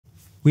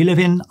We live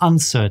in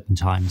uncertain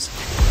times.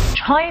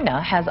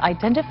 China has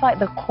identified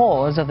the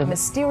cause of the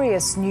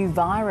mysterious new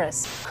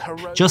virus.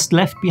 Just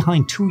left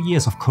behind 2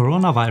 years of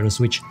coronavirus,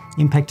 which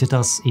impacted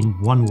us in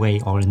one way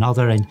or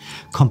another and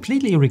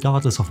completely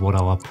regardless of what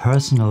our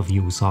personal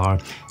views are.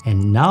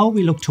 And now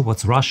we look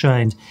towards Russia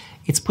and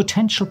its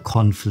potential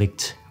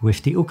conflict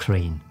with the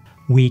Ukraine.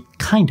 We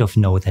kind of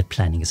know that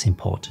planning is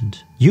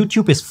important.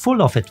 YouTube is full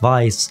of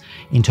advice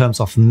in terms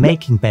of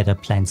making better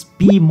plans,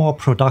 be more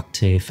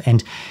productive,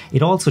 and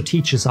it also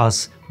teaches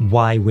us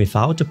why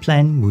without a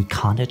plan we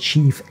can't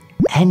achieve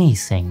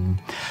anything.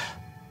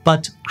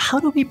 But how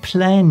do we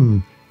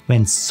plan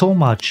when so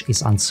much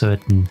is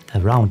uncertain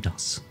around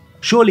us?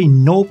 Surely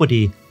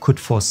nobody could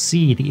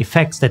foresee the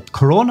effects that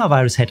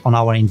coronavirus had on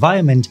our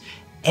environment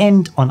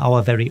and on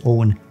our very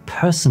own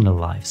personal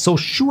lives. So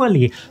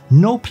surely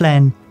no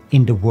plan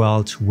in the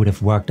world would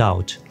have worked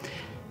out.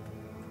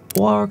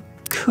 Or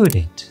could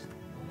it?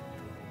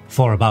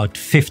 For about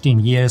 15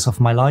 years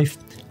of my life,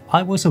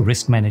 I was a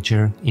risk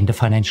manager in the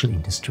financial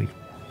industry.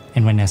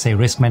 And when I say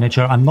risk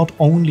manager, I'm not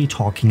only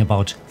talking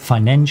about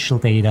financial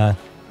data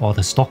or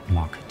the stock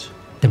market.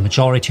 The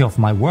majority of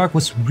my work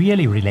was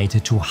really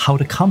related to how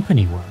the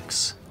company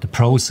works, the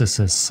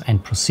processes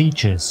and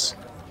procedures,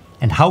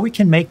 and how we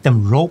can make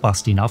them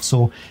robust enough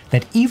so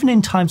that even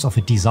in times of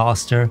a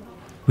disaster,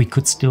 we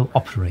could still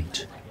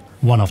operate.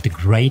 One of the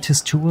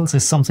greatest tools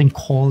is something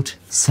called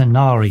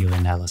scenario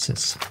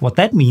analysis. What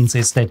that means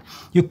is that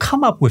you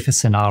come up with a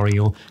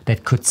scenario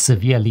that could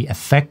severely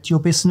affect your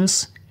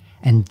business,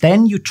 and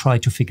then you try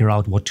to figure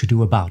out what to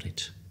do about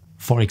it.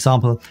 For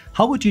example,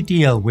 how would you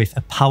deal with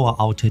a power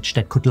outage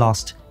that could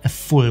last a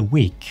full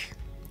week?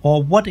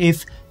 Or what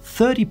if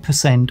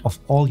 30% of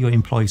all your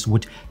employees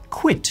would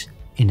quit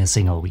in a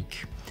single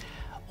week?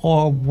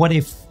 Or what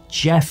if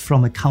Jeff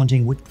from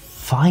accounting would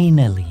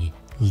finally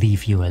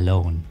leave you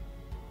alone?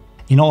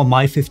 In all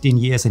my 15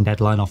 years in that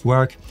line of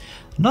work,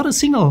 not a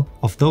single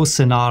of those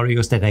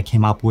scenarios that I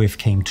came up with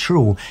came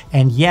true,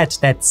 and yet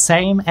that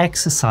same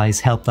exercise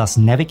helped us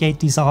navigate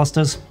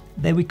disasters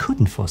that we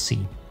couldn't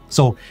foresee.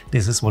 So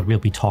this is what we'll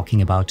be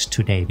talking about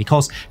today,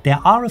 because there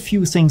are a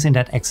few things in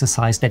that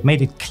exercise that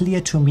made it clear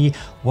to me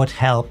what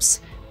helps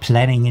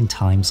planning in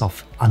times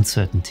of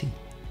uncertainty.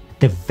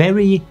 The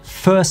very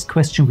first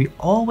question we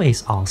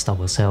always asked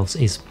ourselves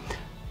is,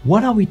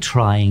 what are we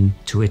trying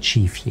to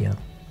achieve here?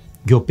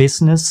 Your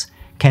business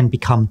can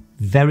become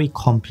very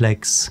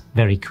complex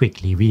very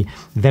quickly. We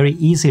very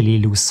easily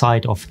lose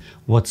sight of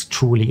what's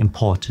truly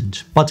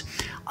important. But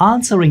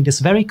answering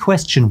this very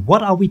question,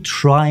 what are we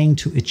trying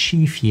to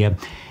achieve here,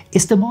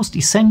 is the most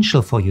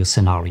essential for your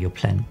scenario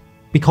plan.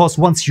 Because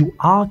once you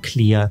are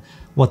clear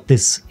what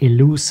this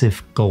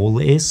elusive goal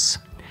is,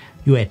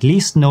 you at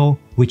least know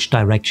which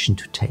direction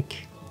to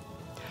take.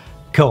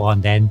 Go on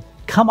then,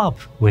 come up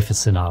with a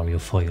scenario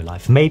for your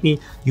life. Maybe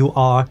you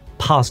are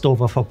passed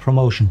over for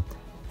promotion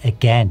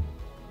again.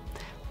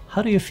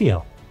 How do you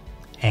feel?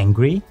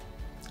 Angry?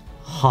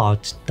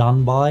 Hard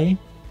done by?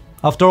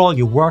 After all,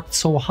 you worked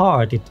so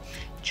hard, it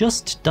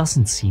just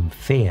doesn't seem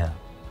fair.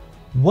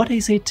 What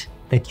is it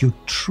that you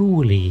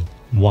truly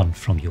want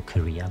from your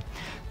career?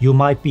 You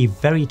might be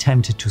very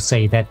tempted to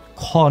say that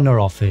corner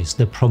office,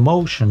 the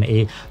promotion,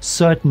 a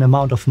certain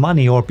amount of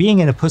money, or being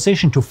in a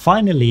position to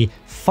finally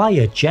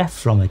fire Jeff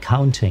from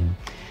accounting.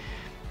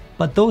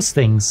 But those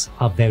things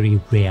are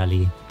very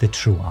rarely the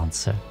true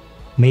answer.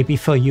 Maybe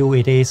for you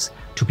it is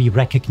to be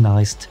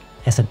recognized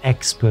as an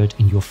expert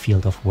in your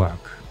field of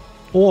work,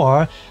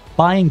 or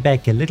buying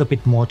back a little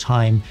bit more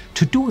time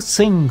to do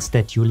things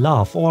that you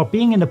love, or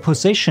being in a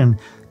position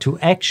to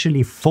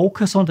actually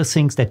focus on the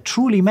things that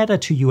truly matter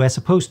to you as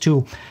opposed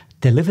to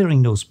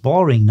delivering those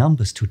boring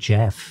numbers to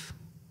Jeff.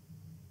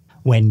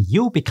 When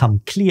you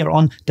become clear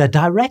on the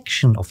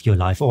direction of your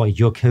life or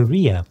your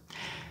career,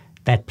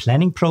 that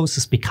planning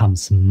process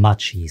becomes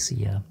much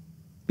easier.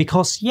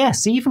 Because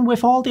yes, even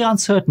with all the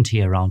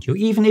uncertainty around you,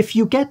 even if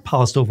you get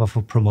passed over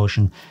for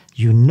promotion,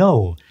 you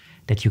know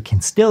that you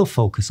can still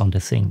focus on the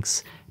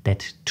things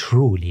that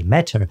truly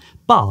matter.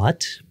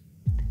 But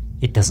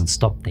it doesn't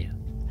stop there.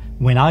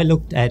 When I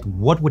looked at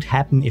what would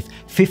happen if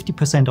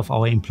 50% of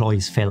our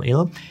employees fell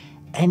ill,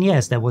 and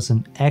yes, there was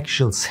an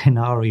actual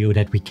scenario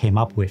that we came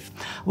up with,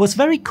 I was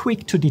very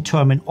quick to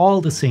determine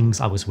all the things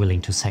I was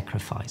willing to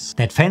sacrifice.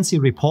 That fancy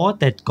report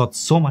that got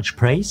so much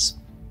praise,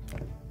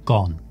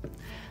 gone.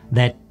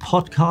 That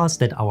podcast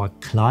that our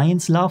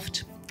clients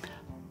loved,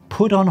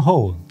 put on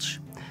hold.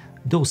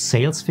 Those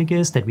sales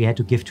figures that we had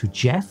to give to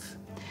Jeff,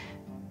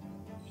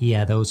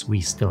 yeah, those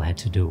we still had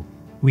to do.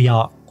 We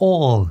are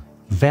all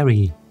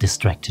very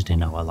distracted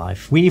in our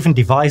life. We even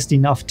devised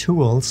enough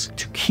tools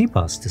to keep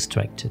us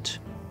distracted.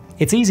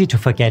 It's easy to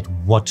forget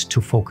what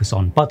to focus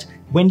on, but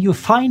when you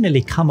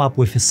finally come up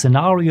with a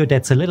scenario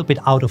that's a little bit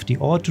out of the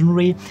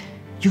ordinary,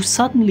 you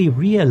suddenly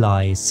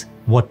realize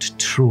what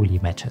truly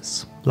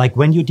matters. Like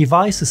when you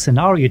devise a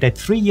scenario that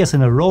 3 years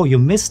in a row you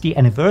miss the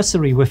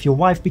anniversary with your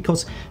wife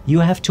because you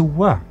have to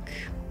work.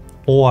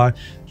 Or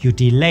you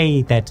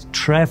delay that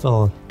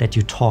travel that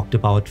you talked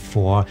about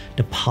for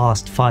the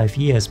past 5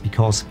 years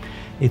because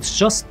It's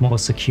just more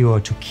secure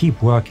to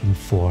keep working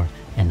for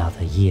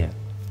another year.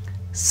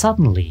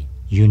 Suddenly,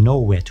 you know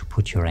where to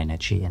put your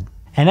energy in.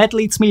 And that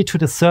leads me to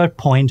the third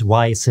point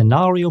why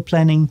scenario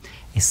planning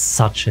is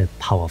such a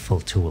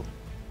powerful tool.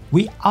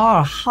 We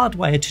are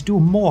hardwired to do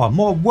more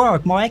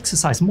work, more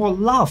exercise, more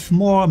love,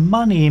 more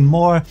money,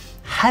 more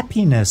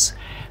happiness.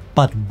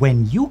 But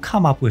when you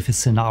come up with a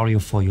scenario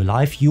for your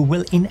life, you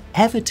will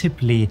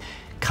inevitably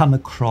come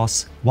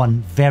across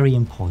one very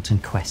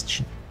important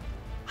question.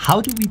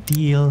 How do we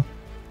deal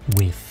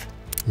with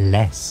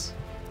less?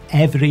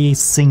 Every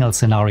single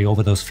scenario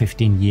over those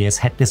 15 years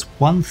had this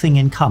one thing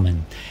in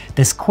common.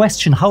 This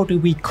question, how do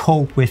we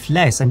cope with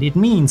less? And it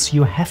means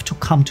you have to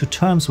come to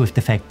terms with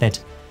the fact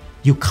that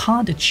you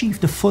can't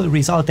achieve the full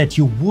result that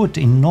you would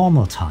in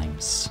normal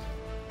times.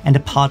 And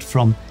apart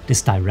from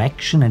this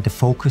direction and the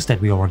focus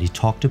that we already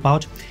talked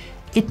about,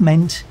 it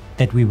meant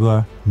that we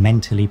were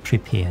mentally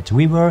prepared.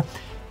 We were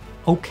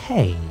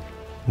okay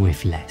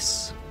with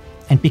less.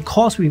 And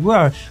because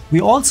we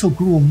also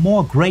grew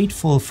more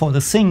grateful for the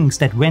things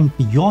that went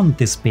beyond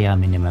this bare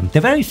minimum.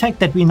 The very fact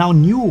that we now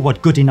knew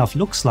what good enough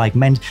looks like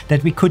meant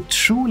that we could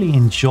truly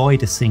enjoy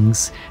the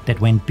things that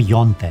went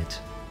beyond that.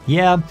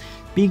 Yeah,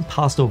 being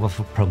passed over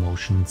for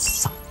promotion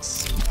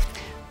sucks,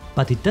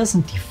 but it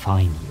doesn't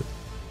define you.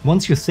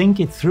 Once you think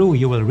it through,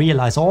 you will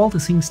realize all the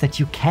things that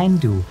you can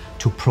do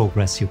to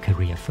progress your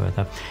career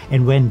further.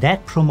 And when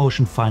that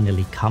promotion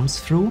finally comes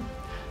through,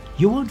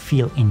 you won't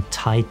feel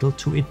entitled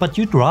to it, but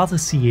you'd rather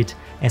see it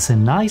as a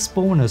nice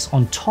bonus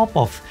on top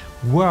of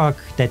work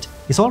that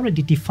is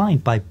already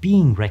defined by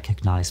being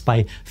recognized,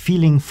 by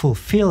feeling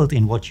fulfilled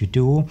in what you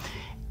do,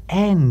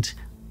 and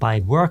by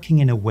working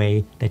in a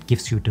way that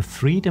gives you the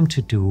freedom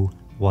to do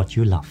what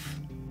you love.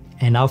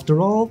 And after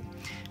all,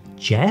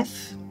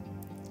 Jeff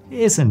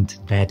isn't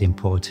that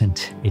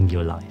important in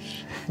your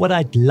life. What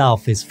I'd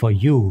love is for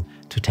you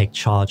to take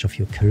charge of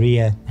your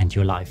career and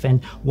your life.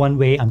 And one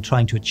way I'm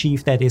trying to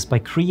achieve that is by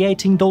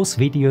creating those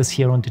videos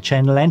here on the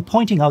channel and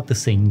pointing out the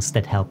things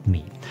that help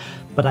me.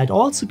 But I'd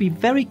also be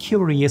very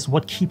curious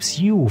what keeps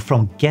you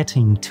from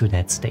getting to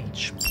that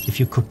stage. If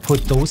you could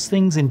put those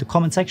things in the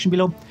comment section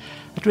below,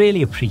 I'd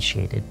really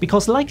appreciate it,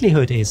 because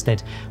likelihood is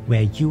that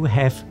where you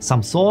have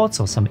some thoughts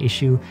or some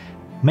issue,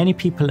 many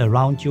people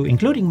around you,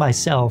 including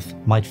myself,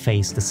 might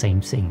face the same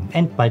thing.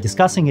 And by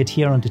discussing it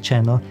here on the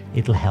channel,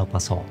 it'll help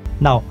us all.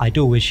 Now, I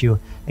do wish you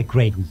a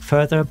great week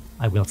further.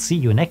 I will see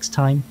you next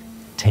time.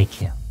 Take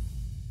care.